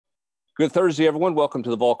Good Thursday, everyone. Welcome to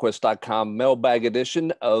the Volquest.com mailbag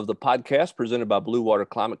edition of the podcast presented by Blue Water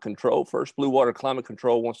Climate Control. First, Blue Water Climate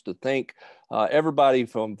Control wants to thank everybody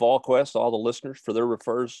from Volquest, all the listeners, for their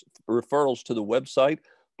referrals to the website.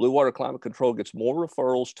 Blue Water Climate Control gets more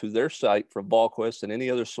referrals to their site from Volquest than any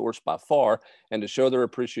other source by far. And to show their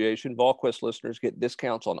appreciation, Volquest listeners get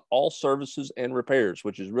discounts on all services and repairs,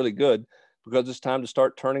 which is really good because it's time to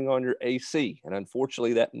start turning on your AC. And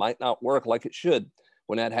unfortunately, that might not work like it should.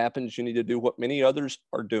 When that happens, you need to do what many others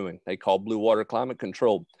are doing. They call Blue Water Climate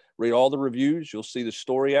Control. Read all the reviews. You'll see the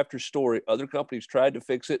story after story. Other companies tried to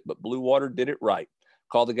fix it, but Blue Water did it right.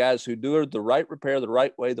 Call the guys who do the right repair the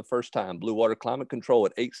right way the first time. Blue Water Climate Control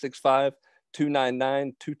at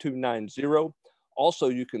 865-299-2290. Also,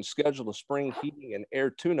 you can schedule a spring heating and air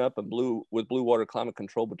tune-up with Blue Water Climate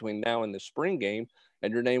Control between now and the spring game,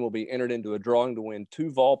 and your name will be entered into a drawing to win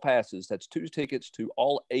 2 Vol passes. That's 2 tickets to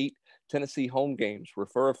all 8 Tennessee home games.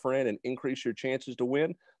 Refer a friend and increase your chances to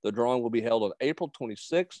win. The drawing will be held on April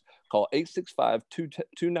 26th. Call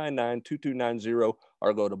 865-299-2290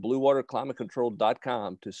 or go to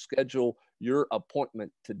bluewaterclimatecontrol.com to schedule your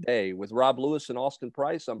appointment today. With Rob Lewis and Austin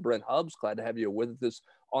Price, I'm Brent Hubbs. Glad to have you with us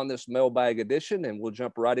on this mailbag edition, and we'll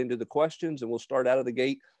jump right into the questions, and we'll start out of the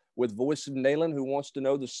gate with Voice of Nayland, who wants to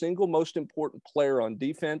know the single most important player on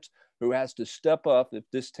defense who has to step up if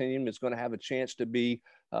this team is going to have a chance to be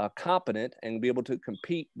competent and be able to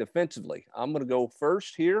compete defensively. I'm going to go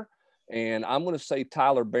first here, and I'm going to say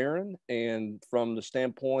Tyler Barron, and from the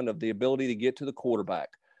standpoint of the ability to get to the quarterback.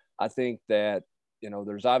 I think that,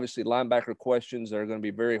 there's obviously linebacker questions that are going to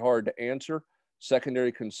be very hard to answer.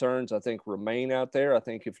 Secondary concerns, I think, remain out there. I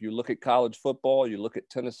think if you look at college football, you look at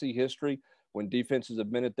Tennessee history, when defenses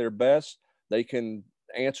have been at their best, they can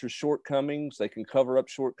answer shortcomings. They can cover up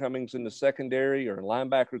shortcomings in the secondary or in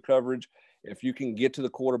linebacker coverage if you can get to the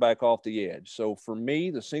quarterback off the edge. So for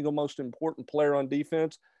me, the single most important player on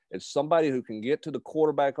defense is somebody who can get to the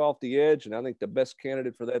quarterback off the edge, and I think the best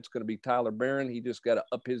candidate for that's going to be Tyler Barron. He just got to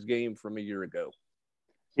up his game from a year ago.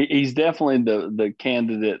 He's definitely the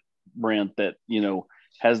candidate, Brent, that,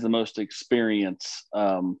 has the most experience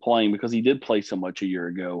playing, because he did play so much a year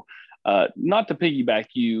ago. Not to piggyback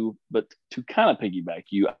you, but to kind of piggyback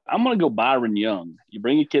you, I'm going to go Byron Young. You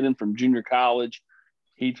bring a kid in from junior college.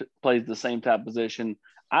 He plays the same type of position.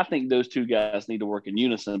 I think those two guys need to work in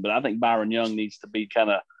unison, but I think Byron Young needs to be kind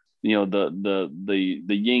of, the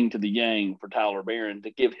yin to the yang for Tyler Barron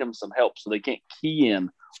to give him some help so they can't key in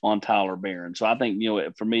on Tyler Barron. So I think,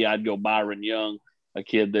 for me, I'd go Byron Young, a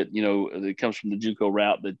kid that, that comes from the JUCO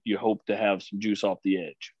route that you hope to have some juice off the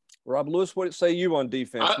edge. Rob Lewis, what say you on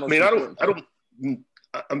defense? I don't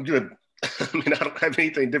have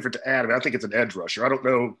anything different to add. I think it's an edge rusher. I don't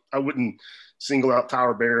know. I wouldn't single out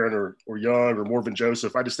Tyler Barron or Young or Morven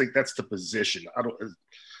Joseph. I just think that's the position. I don't,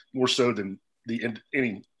 more so than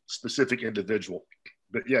any specific individual.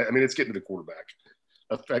 But yeah, it's getting to the quarterback.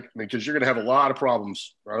 Because you're going to have a lot of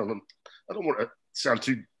problems. I don't want to sound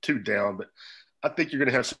too down, but I think you're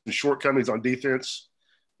going to have some shortcomings on defense,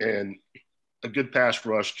 and a good pass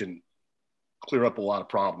rush can clear up a lot of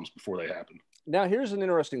problems before they happen. Now, here's an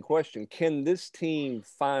interesting question. Can this team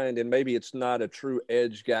find, and maybe it's not a true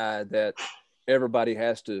edge guy that everybody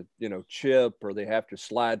has to, chip or they have to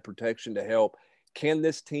slide protection to help. Can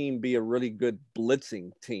this team be a really good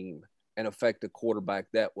blitzing team and affect the quarterback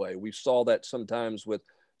that way? We saw that sometimes with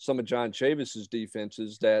some of John Chavis's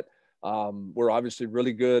defenses that were obviously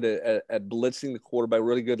really good at blitzing the quarterback,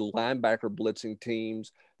 really good linebacker blitzing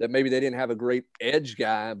teams that maybe they didn't have a great edge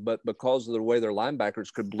guy, but because of the way their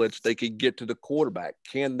linebackers could blitz, they could get to the quarterback.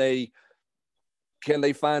 Can they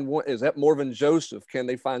find one? Is that Morven Joseph? Can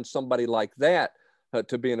they find somebody like that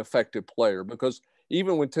to be an effective player? Because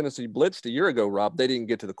even when Tennessee blitzed a year ago, Rob, they didn't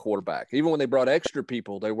get to the quarterback. Even when they brought extra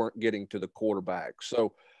people, they weren't getting to the quarterback.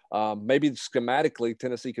 So maybe schematically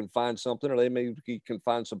Tennessee can find something, or they maybe can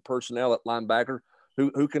find some personnel at linebacker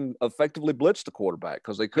who can effectively blitz the quarterback,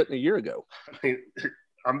 because they couldn't a year ago. I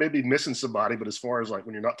may be missing somebody, but as far as like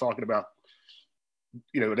when you're not talking about,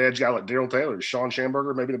 an edge guy like Darrell Taylor, Sean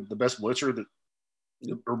Schamberger, maybe the best blitzer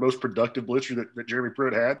or most productive blitzer that Jeremy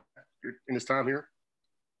Pruitt had in his time here.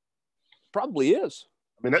 Probably is.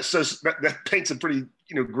 That paints a pretty,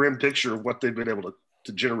 grim picture of what they've been able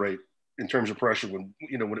to generate in terms of pressure when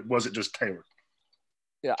it wasn't just Taylor.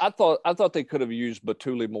 Yeah, I thought they could have used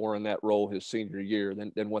Batuli more in that role his senior year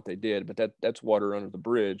than what they did, but that's water under the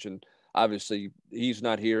bridge. And obviously he's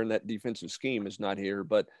not here, and that defensive scheme is not here.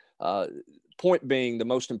 But point being, the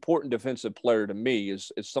most important defensive player to me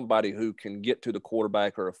is somebody who can get to the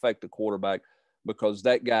quarterback or affect the quarterback, because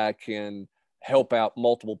that guy can help out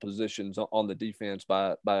multiple positions on the defense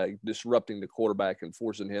by disrupting the quarterback and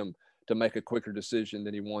forcing him to make a quicker decision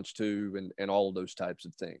than he wants to, and all of those types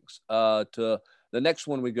of things. To the next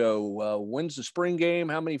one we go, when's the spring game?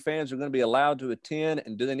 How many fans are going to be allowed to attend,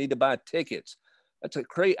 and do they need to buy tickets? That's and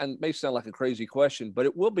it may sound like a crazy question, but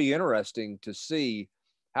it will be interesting to see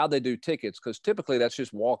how they do tickets, because typically that's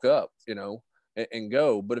just walk up, and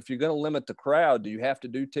go. But if you're going to limit the crowd, do you have to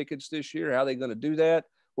do tickets this year? How are they going to do that?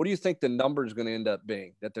 What do you think the number is going to end up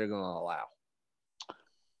being that they're going to allow?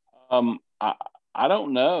 I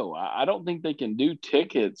don't know. I don't think they can do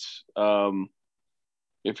tickets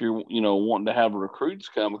if you're, wanting to have recruits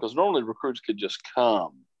come, because normally recruits could just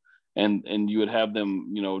come and you would have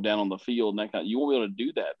them, down on the field and that kind of, you won't be able to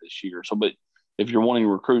do that this year. So, but if you're wanting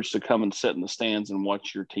recruits to come and sit in the stands and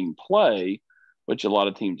watch your team play, which a lot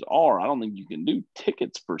of teams are, I don't think you can do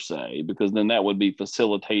tickets per se, because then that would be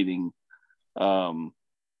facilitating, a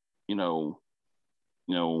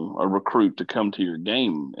recruit to come to your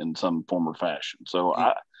game in some form or fashion. So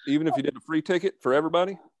even if you did a free ticket for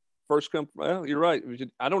everybody, first come, well, you're right.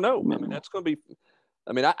 I don't know. I mean, that's going to be,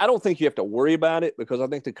 I don't think you have to worry about it, because I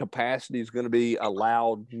think the capacity is going to be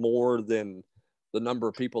allowed more than the number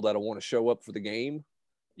of people that will want to show up for the game.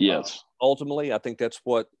 Yes. Ultimately, I think that's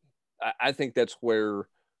where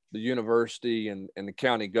the university and the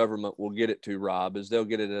county government will get it to, Rob, is they'll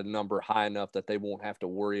get it at a number high enough that they won't have to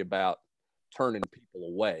worry about turning people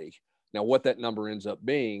away. Now, what that number ends up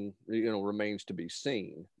being, remains to be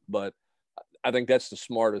seen. But I think that's the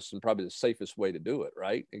smartest and probably the safest way to do it,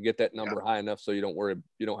 right? And get that number high enough so you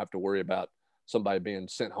don't have to worry about somebody being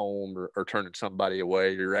sent home or turning somebody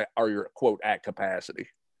away, or you're quote at capacity.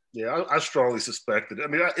 Yeah, I strongly suspect it.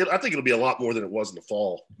 I think it'll be a lot more than it was in the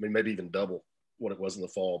fall. Maybe even double what it was in the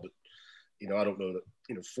fall. But I don't know that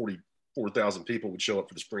 44,000 people would show up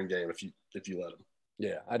for the spring game if you let them.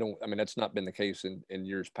 Yeah, that's not been the case in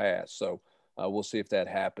years past. So we'll see if that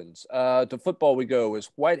happens. To football we go. Is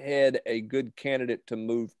Whitehead a good candidate to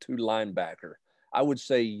move to linebacker? I would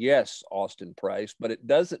say yes, Austin Price, but it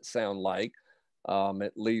doesn't sound like,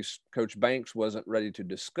 at least Coach Banks wasn't ready to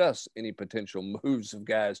discuss any potential moves of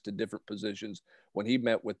guys to different positions when he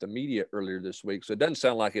met with the media earlier this week. So it doesn't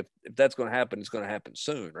sound like if that's going to happen, it's going to happen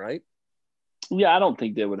soon, right? Yeah, I don't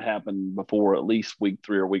think that would happen before at least week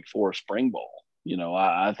 3 or week 4 of spring ball.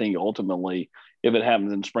 I think ultimately, if it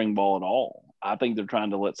happens in spring ball at all, I think they're trying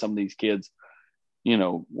to let some of these kids,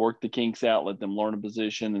 work the kinks out, let them learn a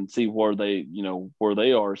position and see where they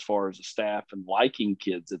are as far as the staff and liking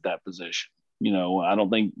kids at that position. I don't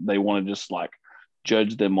think they want to just like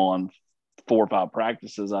judge them on 4 or 5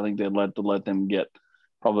 practices. I think they'd let them get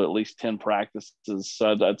probably at least 10 practices.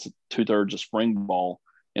 So that's 2/3 of spring ball,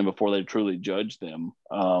 and before they truly judge them.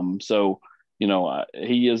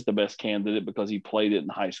 He is the best candidate because he played it in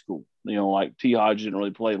high school. Like T. Hodge didn't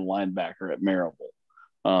really play linebacker at Maryville.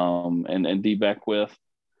 And D. Beckwith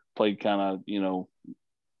played kind of,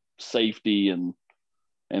 safety and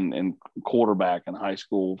quarterback in high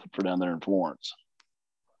school for down there in Florence.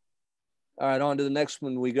 All right, on to the next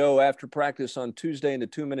one we go. After practice on Tuesday in the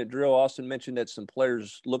 2-minute drill, Austin mentioned that some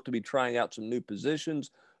players look to be trying out some new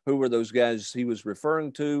positions. Who were those guys he was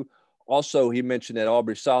referring to? Also, he mentioned that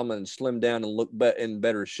Aubrey Solomon slimmed down and looked in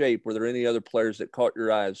better shape. Were there any other players that caught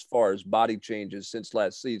your eye as far as body changes since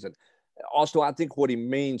last season? Also, I think what he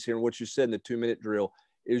means here and what you said in the 2-minute drill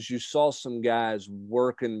is you saw some guys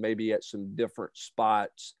working maybe at some different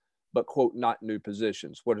spots, but, quote, not new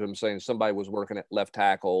positions. What I'm saying, somebody was working at left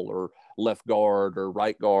tackle or left guard or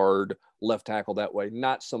right guard, left tackle that way.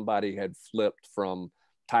 Not somebody had flipped from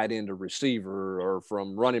tight end to receiver or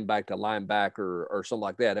from running back to linebacker or something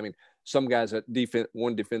like that. Some guys at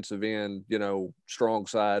one defensive end, strong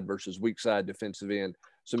side versus weak side defensive end,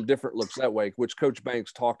 some different looks that way, which Coach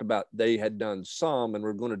Banks talked about. They had done some and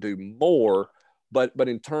we're going to do more. But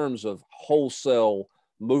in terms of wholesale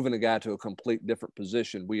moving a guy to a complete different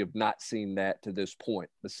position, we have not seen that to this point.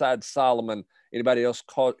 Besides Solomon, anybody else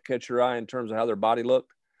catch your eye in terms of how their body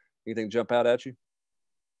looked? Anything jump out at you?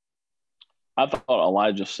 I thought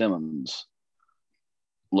Elijah Simmons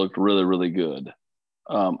looked really, really good.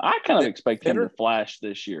 I kind of expect him to flash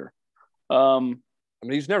this year.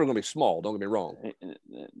 He's never going to be small. Don't get me wrong. It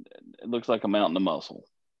looks like a mountain of muscle.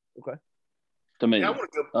 Okay. To me. Yeah, I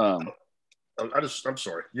want to go. I'm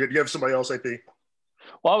sorry. You have somebody else, AP?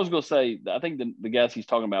 Well, I was going to say, I think the guys he's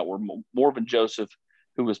talking about were Morvin Joseph,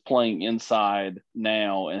 who was playing inside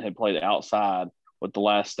now and had played outside with the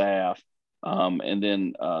last staff. And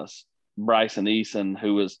then Bryson Eason,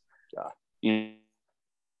 who was,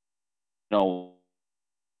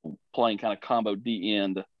 playing kind of combo D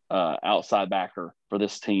end outside backer for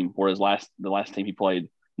this team, whereas the last team he played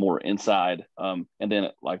more inside. And then,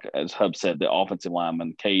 like as Hub said, the offensive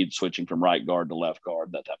lineman, Cade switching from right guard to left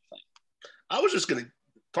guard, that type of thing. I was just going to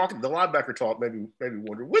talk the linebacker talk. Maybe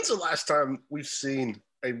wonder when's the last time we've seen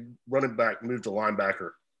a running back move to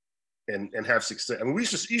linebacker and have success. I mean, we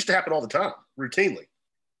used to happen all the time, routinely,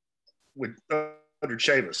 with under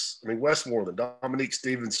Chavis. I mean, Westmoreland, Dominique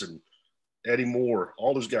Stevenson, Eddie Moore,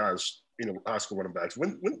 all those guys. You know, high school running backs.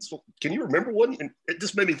 When can you remember one? And it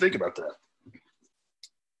just made me think about that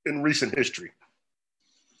in recent history.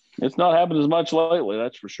 It's not happened as much lately,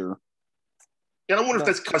 that's for sure. And I wonder if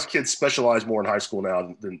that's because kids specialize more in high school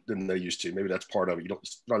now than they used to. Maybe that's part of it.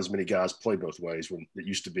 Not as many guys play both ways when it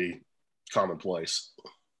used to be commonplace.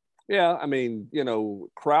 Yeah, I mean, you know,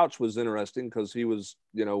 Crouch was interesting because he was,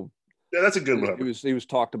 you know, yeah, that's a good one. He was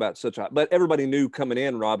talked about but everybody knew coming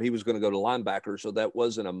in, Rob, he was going to go to linebacker, so that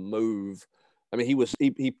wasn't a move. I mean,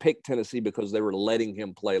 he picked Tennessee because they were letting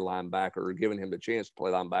him play linebacker or giving him the chance to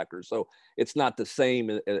play linebacker. So it's not the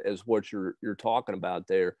same as what you're talking about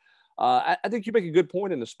there. I think you make a good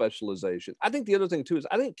point in the specialization. I think the other thing too is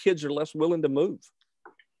I think kids are less willing to move.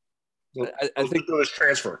 I think this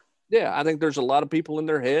transfer. Yeah, I think there's a lot of people in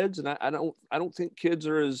their heads, and I don't think kids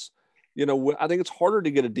are as, you know, I think it's harder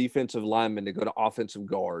to get a defensive lineman to go to offensive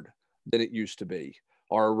guard than it used to be,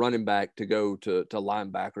 or a running back to go to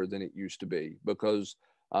linebacker than it used to be, because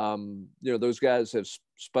you know, those guys have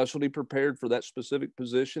specialty prepared for that specific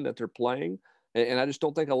position that they're playing. And I just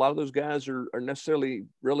don't think a lot of those guys are necessarily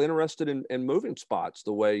really interested in moving spots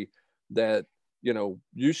the way that, you know,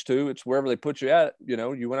 used to. It's wherever they put you at, you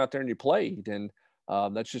know, you went out there and you played. And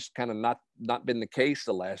that's just kind of not been the case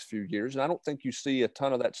the last few years. And I don't think you see a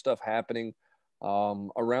ton of that stuff happening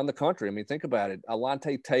around the country. I mean, think about it.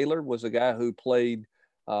 Alante Taylor was a guy who played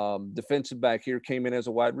defensive back here, came in as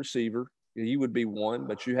a wide receiver. He would be one,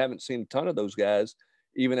 but you haven't seen a ton of those guys,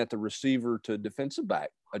 even at the receiver to defensive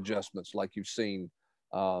back adjustments like you've seen,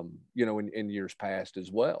 you know, in years past as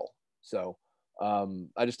well. So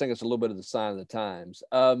I just think it's a little bit of the sign of the times.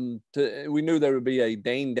 We knew there would be a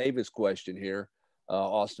Dane Davis question here,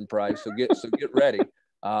 Austin Price. So get ready.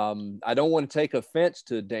 I don't want to take offense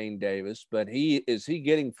to Dane Davis, but is he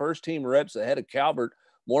getting first team reps ahead of Calbert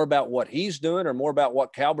more about what he's doing or more about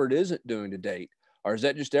what Calbert isn't doing to date? Or is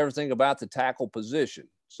that just everything about the tackle position?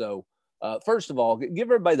 So first of all, give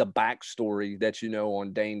everybody the backstory that you know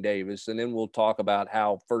on Dane Davis, and then we'll talk about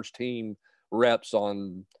how first team reps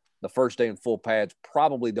on the first day in full pads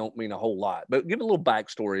probably don't mean a whole lot. But give a little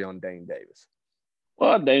backstory on Dane Davis.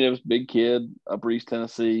 Well, Dane Davis, big kid, Upper East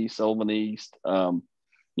Tennessee, Sullivan East.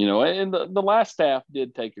 You know, and the last staff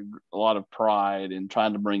did take a lot of pride in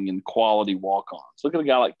trying to bring in quality walk-ons. Look at a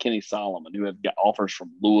guy like Kenny Solomon, who had got offers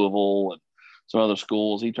from Louisville and some other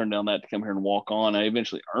schools. He turned down that to come here and walk on. I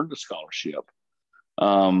eventually earned a scholarship.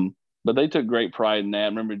 But they took great pride in that. I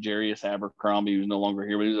remember Jarius Abercrombie, who's no longer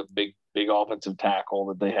here, but he was a big offensive tackle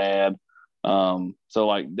that they had. So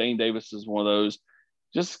like Dane Davis is one of those,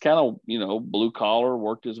 just kind of, you know, blue collar,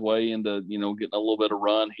 worked his way into, you know, getting a little bit of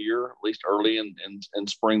run here, at least early in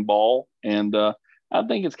spring ball. And I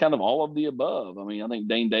think it's kind of all of the above. I mean, I think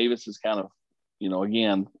Dane Davis has kind of, you know,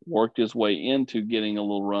 again, worked his way into getting a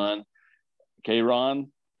little run.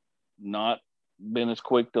 K-Ron, not been as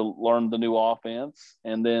quick to learn the new offense.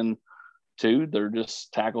 And then 2, they're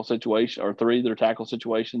just tackle situation, or 3, their tackle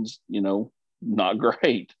situations, you know, not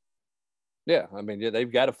great. Yeah, I mean, yeah,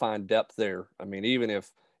 they've got to find depth there. I mean, even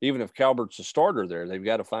if Calbert's a starter there, they've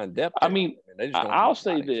got to find depth there. I mean, I'll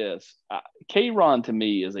say this. K-Ron to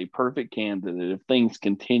me is a perfect candidate if things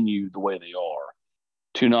continue the way they are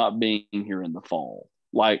to not being here in the fall.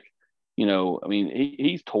 Like, you know, I mean,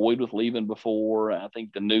 he's toyed with leaving before. I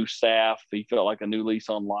think the new staff, he felt like a new lease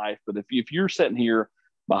on life. But if you're sitting here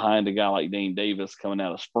behind a guy like Dane Davis coming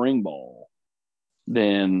out of spring ball,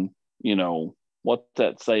 then, you know, what's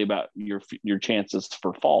that say about your chances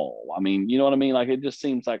for fall? I mean, you know what I mean? Like, it just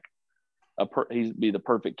seems like he'd be the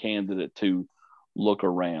perfect candidate to look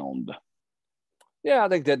around. Yeah, I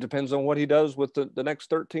think that depends on what he does with the next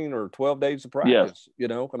 13 or 12 days of practice. Yes. You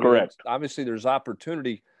know, I mean, correct. Obviously, there's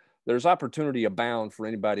opportunity abound for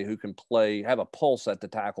anybody who can have a pulse at the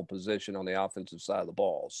tackle position on the offensive side of the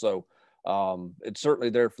ball. So it's certainly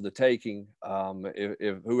there for the taking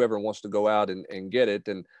if whoever wants to go out and get it.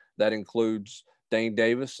 And that includes Dane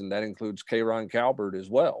Davis, and that includes K-Ron Calbert as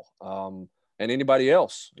well. And anybody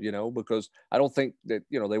else, you know, because I don't think that,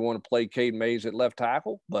 you know, they want to play Cade Mays at left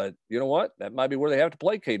tackle, but you know what? That might be where they have to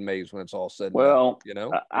play Cade Mays when it's all said and done, you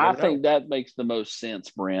know? I think that makes the most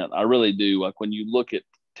sense, Brent. I really do. Like, when you look at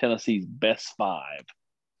Tennessee's best 5,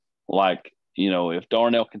 like, you know, if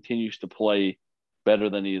Darnell continues to play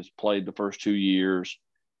better than he has played the first 2 years,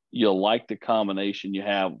 you'll like the combination you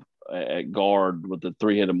have at guard with the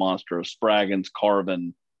 3-headed monster of Spraggins,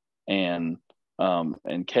 Carvin, and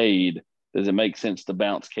Cade. does it make sense to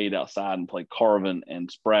bounce Cade outside and play Carvin and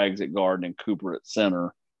Spraggs at guard and Cooper at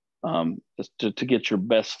center, to get your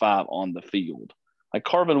best 5 on the field? Like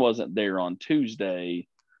Carvin wasn't there on Tuesday,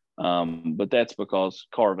 but that's because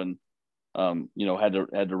Carvin, had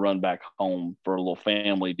to run back home for a little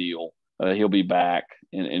family deal. He'll be back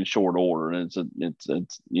in short order, and it's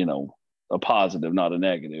a positive, not a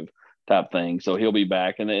negative type thing. So he'll be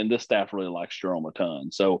back, and this staff really likes Jerome a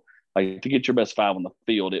ton. So like to get your best 5 on the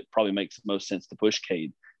field, it probably makes the most sense to push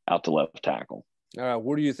Cade out to left tackle. All right,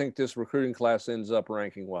 where do you think this recruiting class ends up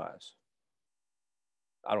ranking wise?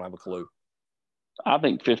 I don't have a clue. I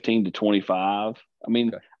think 15 to 25. I mean,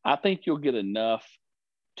 okay. I think you'll get enough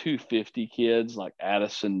 250 kids like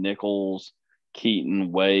Addison, Nichols,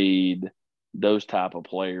 Keaton, Wade, those type of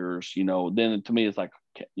players. Then to me it's like,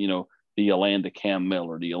 do you land to Cam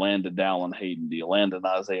Miller? Do you land to Dallin Hayden? Do you land to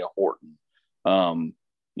Isaiah Horton? Do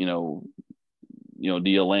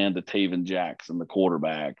you land to Taven Jackson, the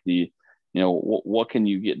quarterback? What can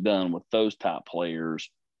you get done with those type players?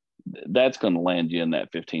 That's going to land you in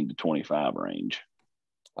that 15 to 25 range.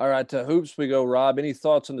 All right, to hoops we go, Rob. Any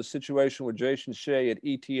thoughts on the situation with Jason Shea at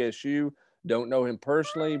ETSU? Don't know him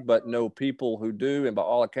personally, but know people who do, and by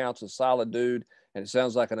all accounts, a solid dude, and it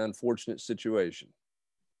sounds like an unfortunate situation.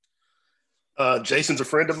 Jason's a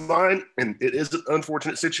friend of mine, and it is an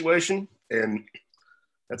unfortunate situation, and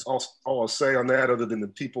that's all I'll say on that, other than the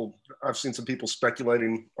people – I've seen some people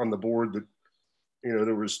speculating on the board that,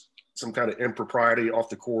 there was some kind of impropriety off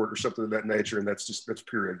the court or something of that nature, and that's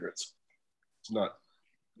pure ignorance. It's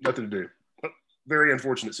nothing to do. Very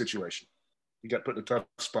unfortunate situation. He got put in a tough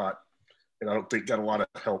spot, and I don't think got a lot of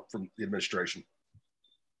help from the administration.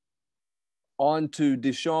 On to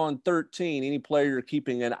Deshaun 13. Any player you're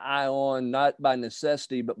keeping an eye on, not by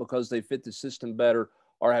necessity, but because they fit the system better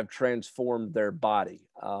or have transformed their body.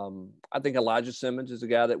 I think Elijah Simmons is a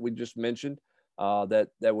guy that we just mentioned that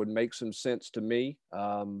would make some sense to me.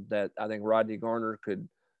 That I think Rodney Garner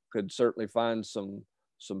could certainly find some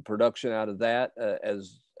production out of that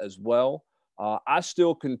as well. I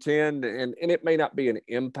still contend, and it may not be an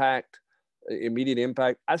immediate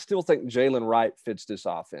impact. I still think Jalen Wright fits this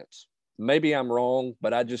offense. Maybe I'm wrong,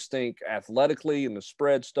 but I just think athletically and the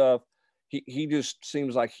spread stuff, he just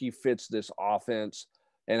seems like he fits this offense,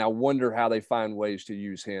 and I wonder how they find ways to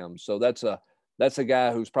use him. So that's a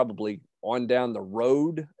guy who's probably on down the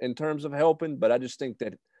road in terms of helping, but I just think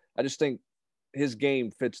his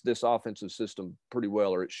game fits this offensive system pretty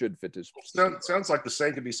well, or it should fit this. Sounds like the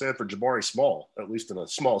same could be said for Jabari Small, at least in a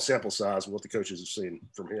small sample size of what the coaches have seen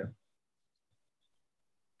from him.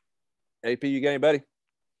 AP, you got anybody?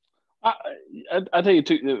 I tell you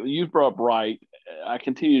too, you brought up Wright. I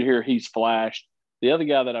continue to hear he's flashed. The other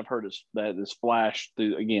guy that I've heard is flashed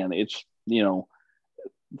through, again, it's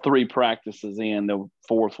 3 practices in, the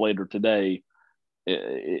 4th later today.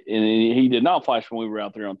 And he did not flash when we were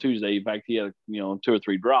out there on Tuesday. In fact, he had 2 or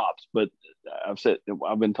 3 drops. But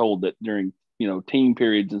I've been told that during team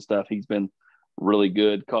periods and stuff, he's been really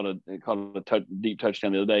good. Caught a deep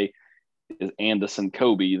touchdown the other day. Is Anderson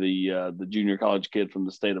Kobe, the junior college kid from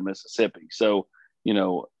the state of Mississippi. So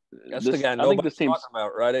that's the guy nobody's talking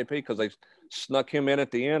about, right, AP? Because they snuck him in at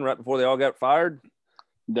the end right before they all got fired.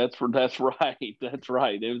 That's right. That's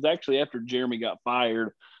right. It was actually after Jeremy got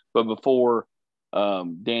fired, but before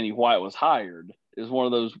Danny White was hired. It was one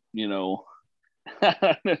of those,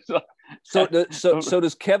 So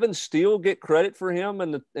does Kevin Steele get credit for him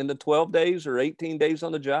in the 12 days or 18 days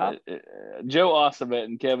on the job? Joe Ossovet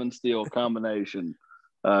and Kevin Steele combination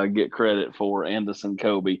get credit for Anderson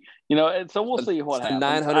Kobe. And so we'll see what happens.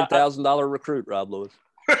 $900,000 recruit, Rob Lewis.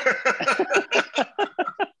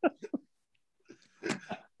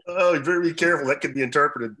 Oh, you better be careful. That could be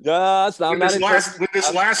interpreted. I'm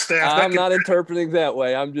not interpreting that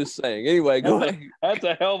way. I'm just saying. Anyway, go ahead. That's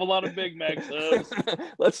a hell of a lot of Big Macs.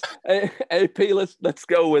 AP. Let's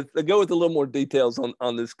go with a little more details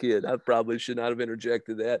on this kid. I probably should not have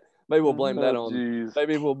interjected that. Maybe we'll blame that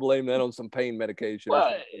on some pain medication.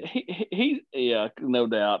 Well, he no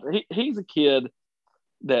doubt. He's a kid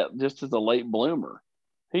that just is a late bloomer.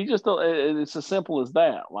 He just, it's as simple as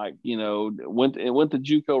that. Like, went the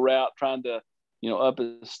JUCO route, trying to, up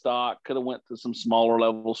his stock. Could have went to some smaller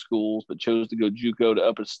level schools, but chose to go JUCO to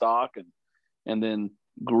up his stock, and then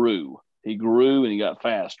grew. He grew and he got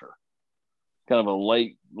faster. Kind of a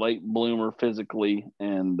late bloomer physically,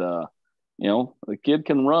 and the kid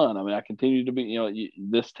can run. I mean, I continue to be,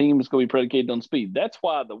 this team is going to be predicated on speed. That's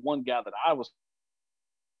why the one guy that I was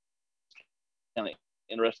kind of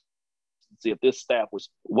interested see if this staff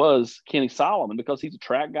was Kenny Solomon, because he's a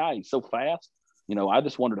track guy. He's so fast. I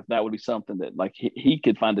just wondered if that would be something that like he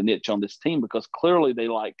could find a niche on this team, because clearly they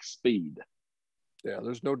like speed. Yeah,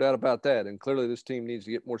 there's no doubt about that. And clearly this team needs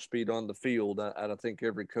to get more speed on the field. I think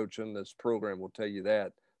every coach in this program will tell you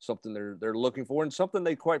that. Something they're looking for, and something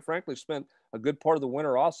they quite frankly spent a good part of the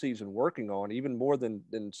winter off season working on, even more than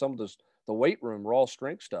some of the weight room raw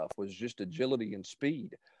strength stuff, was just agility and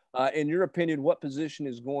speed. In your opinion, what position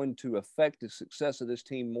is going to affect the success of this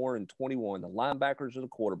team more in 21, the linebackers or the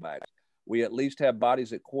quarterbacks? We at least have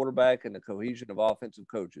bodies at quarterback and the cohesion of offensive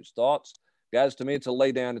coaches. Thoughts? Guys, to me, it's a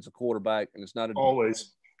lay down. It's a quarterback, and it's not a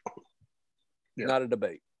always. Yeah. Not a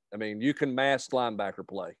debate. I mean, you can mask linebacker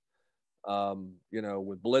play,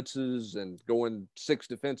 with blitzes and going 6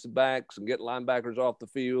 defensive backs and getting linebackers off the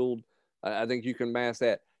field. I think you can mask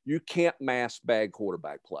that. You can't mask bad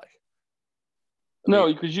quarterback play.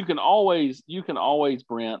 No, because you can always,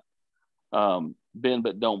 Brent, bend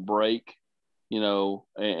but don't break,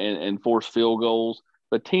 and force field goals.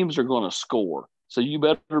 But teams are going to score. So you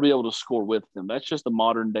better be able to score with them. That's just the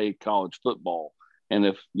modern day college football. And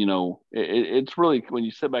if, it's really, when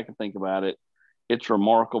you sit back and think about it, it's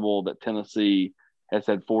remarkable that Tennessee has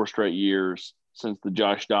had 4 straight years since the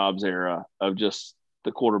Josh Dobbs era of just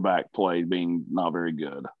the quarterback play being not very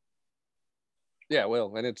good. Yeah,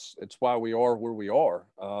 well, and it's why we are where we are.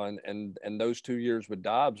 And those 2 years with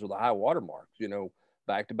Dobbs were the high water marks,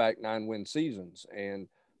 back-to-back 9-win seasons. And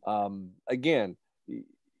again,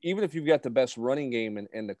 even if you've got the best running game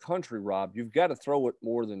in the country, Rob, you've got to throw it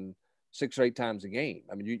more than 6 or 8 times a game.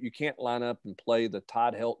 I mean, you can't line up and play the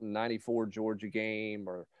Todd Helton 94 Georgia game,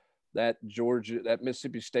 or that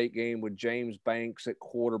Mississippi State game with James Banks at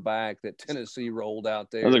quarterback that Tennessee rolled out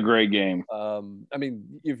there. That was a great game. I mean,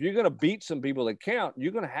 if you're going to beat some people that count,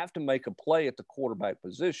 you're going to have to make a play at the quarterback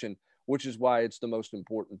position, which is why it's the most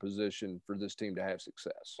important position for this team to have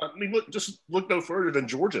success. I mean, look no further than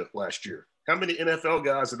Georgia last year. How many NFL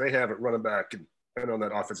guys do they have at running back and on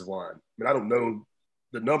that offensive line? I mean, I don't know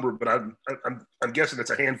the number, but I'm guessing it's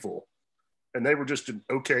a handful. And they were just an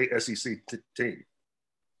okay SEC team.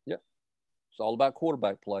 Yeah, it's all about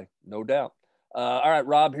quarterback play, no doubt. All right,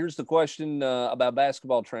 Rob, here's the question about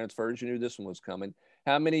basketball transfers. You knew this one was coming.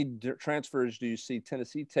 How many transfers do you see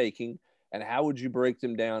Tennessee taking, and how would you break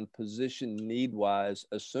them down position need-wise,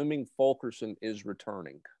 assuming Fulkerson is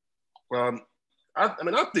returning? I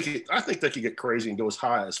think they could get crazy and go as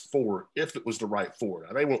high as 4 if it was the right 4.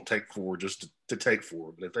 Now, they won't take 4 just to take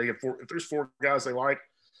 4, but if they get 4, if there's 4 guys they like,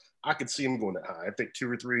 I could see them going that high. I think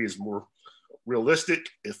 2 or 3 is more realistic.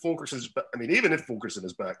 If Fulkerson's, even if Fulkerson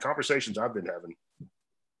is back, conversations I've been having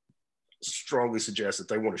strongly suggest that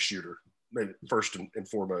they want a shooter, maybe first and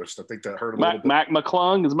foremost. I think that hurt a little bit. Mac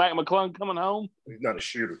McClung, is Mac McClung coming home? He's not a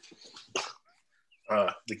shooter.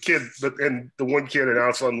 The one kid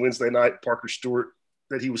announced on Wednesday night, Parker Stewart,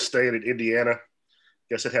 that he was staying at Indiana.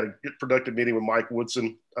 Guess it had a good productive meeting with Mike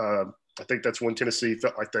Woodson. I think that's when Tennessee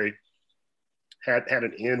felt like they had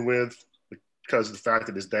an in with, because of the fact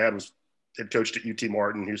that his dad was head coached at UT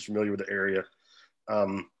Martin. He was familiar with the area.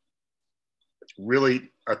 They really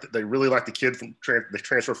like the kid from the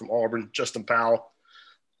transfer from Auburn, Justin Powell.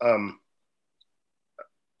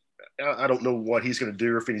 I don't know what he's going to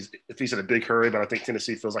do, if he's in a big hurry, but I think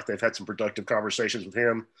Tennessee feels like they've had some productive conversations with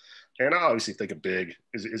him. And I obviously think a big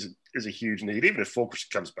is a huge need, even if Fulkerson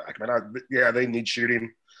comes back. They need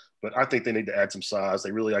shooting, but I think they need to add some size.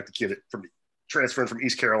 They really like the kid from transferring from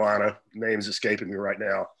East Carolina. Name's escaping me right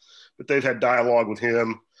now, but they've had dialogue with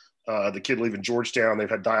him. The kid leaving Georgetown, they've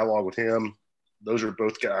had dialogue with him. Those are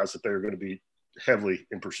both guys that they're going to be heavily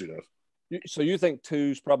in pursuit of. So you think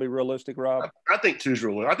 2's probably realistic, Rob? I think 2's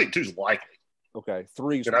realistic. I think 2's likely. Okay,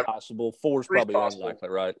 3's possible. 4's probably unlikely,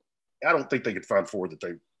 right? I don't think they could find 4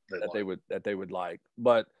 that they would like.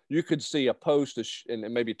 But you could see a post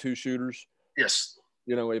and maybe 2 shooters. Yes.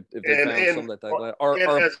 If they found some that they like,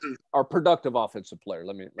 are productive offensive player.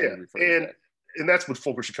 Let me rephrase that. And that's with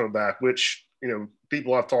Fulkerson coming back, which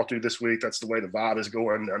people I've talked to this week, that's the way the vibe is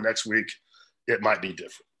going. Next week, it might be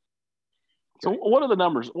different. So what are the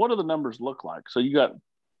numbers? What do the numbers look like? So they got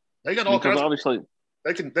all kinds. Obviously,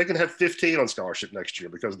 they can have 15 on scholarship next year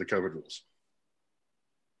because of the COVID rules.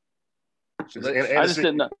 I just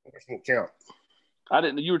didn't know. Count.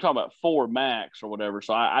 You were talking about 4 max or whatever,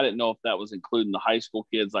 so I didn't know if that was including the high school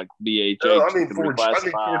kids like BHH. No, I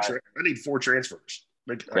need 4 transfers.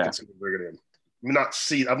 I can see them bring it in.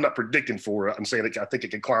 I'm not predicting 4. I'm saying I think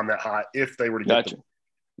it could climb that high if they were to get them.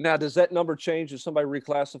 Now, does that number change if somebody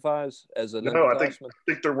reclassifies as a no? I think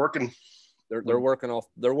they're working. They're working off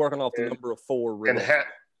the number of 4. Really. And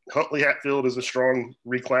Huntley Hatfield is a strong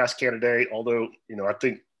reclass candidate. Although I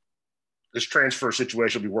think this transfer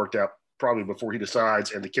situation will be worked out probably before he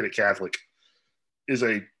decides. And the kid at Catholic, is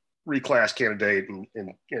a reclass candidate, and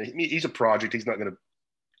you know, he's a project. He's not going to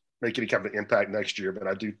make any kind of impact next year, but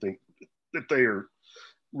I do think that they are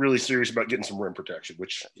really serious about getting some rim protection,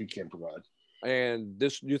 which he can provide. And do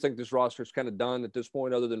you think this roster is kind of done at this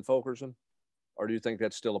point, other than Fulkerson, or do you think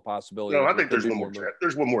that's still a possibility? No, I think there's one more.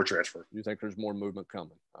 There's one more transfer. You think there's more movement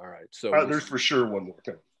coming? All right, so there's for sure one more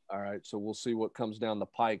coming. All right, so we'll see what comes down the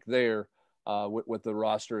pike there with the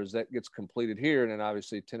roster as that gets completed here, and then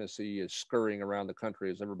obviously Tennessee is scurrying around the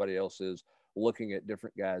country as everybody else is, looking at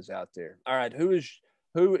different guys out there. All right, who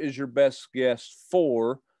is your best guess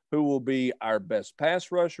for who will be our best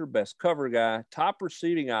pass rusher, best cover guy, top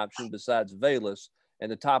receiving option besides Velus,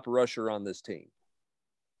 and the top rusher on this team?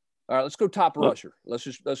 All right, let's go top rusher. Let's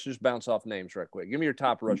just bounce off names right quick. Give me your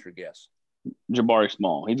top rusher guess. Jabari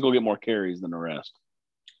Small. He's going to get more carries than the rest.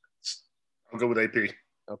 I'll go with AP.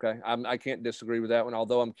 Okay, I can't disagree with that one,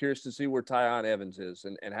 although I'm curious to see where Tyon Evans is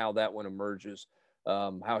and how that one emerges,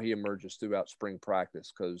 how he emerges throughout spring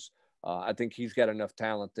practice, because I think he's got enough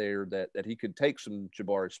talent there that he could take some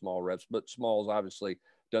Jabari Small reps, but Small's obviously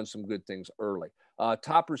done some good things early.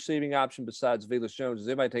 Top receiving option besides Velus Jones, is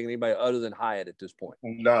anybody taking anybody other than Hyatt at this point?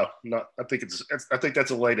 No. I think that's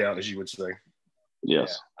a laydown, as you would say.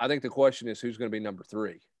 Yes. Yeah. I think the question is who's going to be number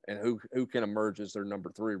 3 and who can emerge as their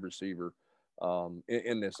number 3 receiver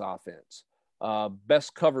in this offense.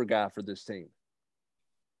 Best cover guy for this team.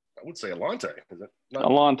 I would say Alontae.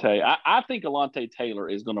 Alontae. I think Alontae Taylor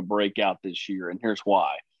is going to break out this year, and here's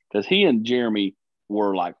why. Because he and Jeremy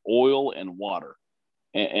were like oil and water.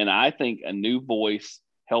 And I think a new voice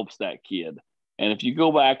helps that kid. And if you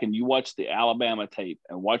go back and you watch the Alabama tape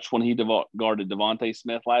and watch when he guarded Devontae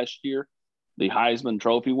Smith last year, the Heisman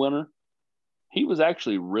Trophy winner, he was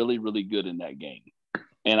actually really, really good in that game.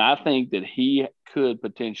 And I think that he could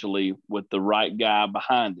potentially, with the right guy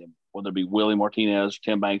behind him, whether it be Willie Martinez,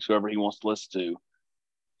 Tim Banks, whoever he wants to listen to,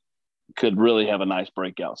 could really have a nice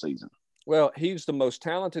breakout season. Well, he's the most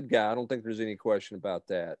talented guy. I don't think there's any question about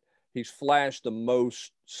that. He's flashed the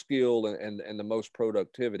most skill and the most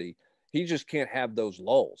productivity. He just can't have those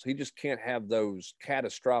lulls. He just can't have those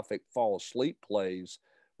catastrophic fall asleep plays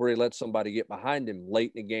where he lets somebody get behind him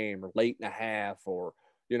late in the game or late in a half or,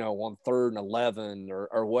 you know, on 3rd and 11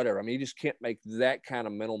 or whatever. I mean, he just can't make that kind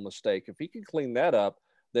of mental mistake. If he can clean that up,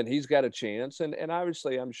 then he's got a chance. And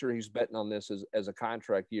obviously, I'm sure he's betting on this as a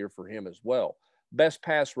contract year for him as well. Best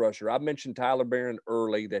pass rusher. I mentioned Tyler Barron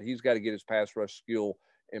early that he's got to get his pass rush skill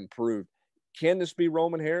improved. Can this be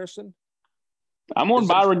Roman Harrison? I'm on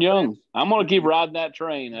Byron Young. I'm going to keep riding that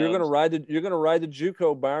train. You're going to ride the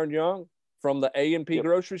JUCO Byron Young from the A&P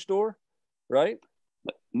grocery store, right?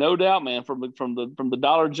 No doubt, man. From the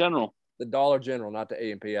Dollar General. The Dollar General, not the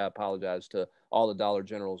A&P. I apologize to all the Dollar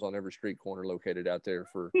Generals on every street corner located out there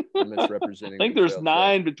for misrepresenting. I think there's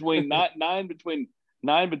nine between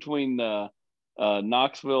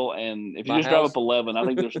Knoxville and if you just drive up 11, I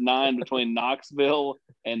think there's 9 between Knoxville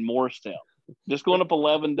and Morristown. Just going up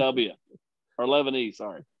 11W or 11E.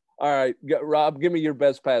 Sorry. All right, Rob, give me your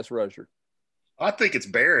best pass rusher. I think it's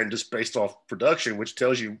Barron just based off production, which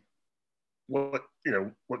tells you what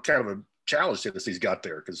kind of a challenge Tennessee's got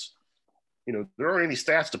there, because there aren't any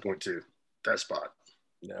stats to point to that spot.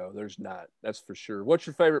 No, there's not. That's for sure. What's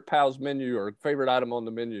your favorite Pal's menu or favorite item on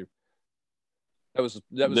the menu? That was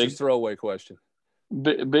a throwaway question.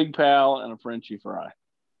 Big Pal and a Frenchie fry.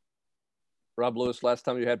 Rob Lewis, last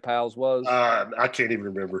time you had Pal's was? I can't even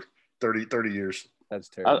remember. 30 years. That's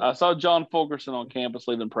terrible. I saw John Fulkerson on campus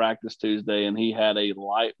leaving practice Tuesday, and he had a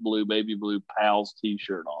light blue, baby blue Pal's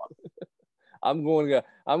T-shirt on. I'm going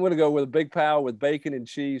to go with a Big Pal with bacon and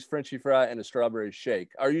cheese, Frenchie fry, and a strawberry shake.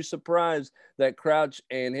 Are you surprised that Crouch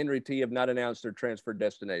and Henry T have not announced their transfer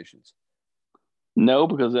destinations? No,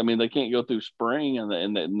 because they can't go through spring,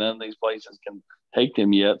 and none of these places can take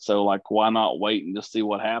them yet. So, why not wait and just see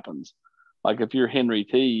what happens? If you're Henry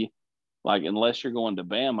T, unless you're going to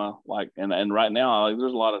Bama, and right now,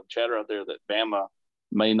 there's a lot of chatter out there that Bama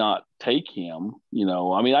may not take him.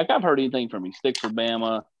 I've heard anything from he sticks with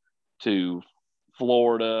Bama to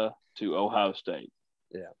Florida to Ohio State.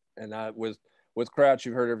 Yeah, and with Crouch,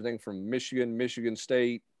 you've heard everything from Michigan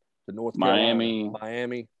State to North Carolina,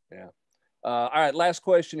 Miami. Yeah. All right, last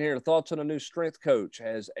question here. Thoughts on a new strength coach?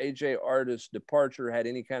 Has A.J. Artis' departure had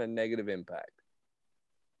any kind of negative impact?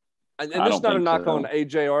 And this is not a knock on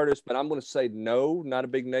A.J. Artis, but I'm going to say no, not a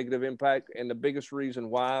big negative impact. And the biggest reason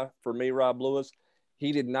why, for me, Rob Lewis,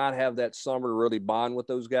 he did not have that summer to really bond with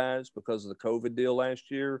those guys because of the COVID deal last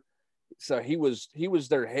year. So he was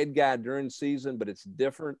their head guy during season, but it's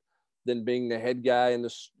different than being the head guy in the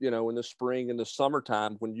spring and the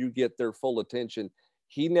summertime when you get their full attention.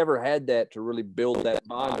 He never had that to really build that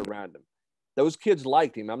bond around him. those kids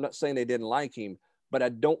liked him. I'm not saying they didn't like him, but I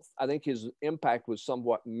think his impact was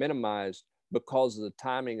somewhat minimized because of the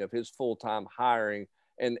timing of his full-time hiring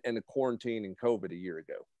and the quarantine and COVID a year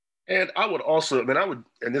ago. And I would also,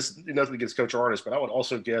 and this nothing against Coach Artis, but I would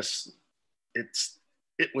also guess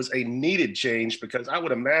it was a needed change, because I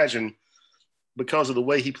would imagine, because of the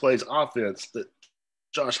way he plays offense, that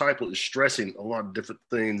Josh Heupel is stressing a lot of different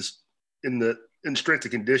things in strength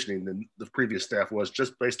and conditioning than the previous staff was,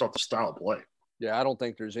 just based off the style of play. Yeah, I don't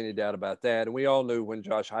think there's any doubt about that. And we all knew when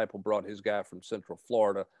Josh Heupel brought his guy from Central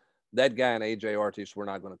Florida, that guy and A.J. Artis were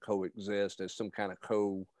not going to coexist as some kind of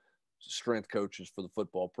co-strength coaches for the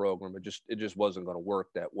football program. It just wasn't going to work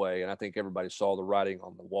that way. And I think everybody saw the writing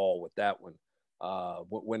on the wall with that one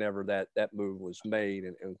whenever that move was made,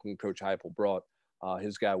 and when Coach Heupel brought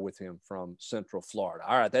his guy with him from Central Florida.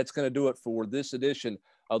 All right, that's going to do it for this edition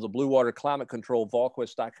of the Blue Water Climate Control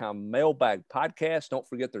Volquest.com mailbag podcast. Don't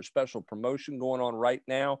forget their special promotion going on right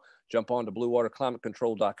now. Jump on to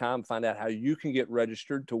bluewaterclimatecontrol.com, find out how you can get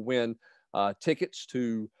registered to win tickets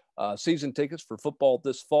to season tickets for football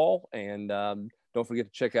this fall. And don't forget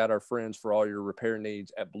to check out our friends for all your repair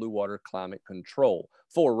needs at Blue Water Climate Control.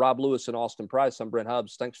 For Rob Lewis and Austin Price, I'm Brent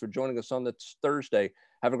Hubbs. Thanks for joining us on this Thursday.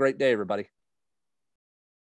 Have a great day, everybody.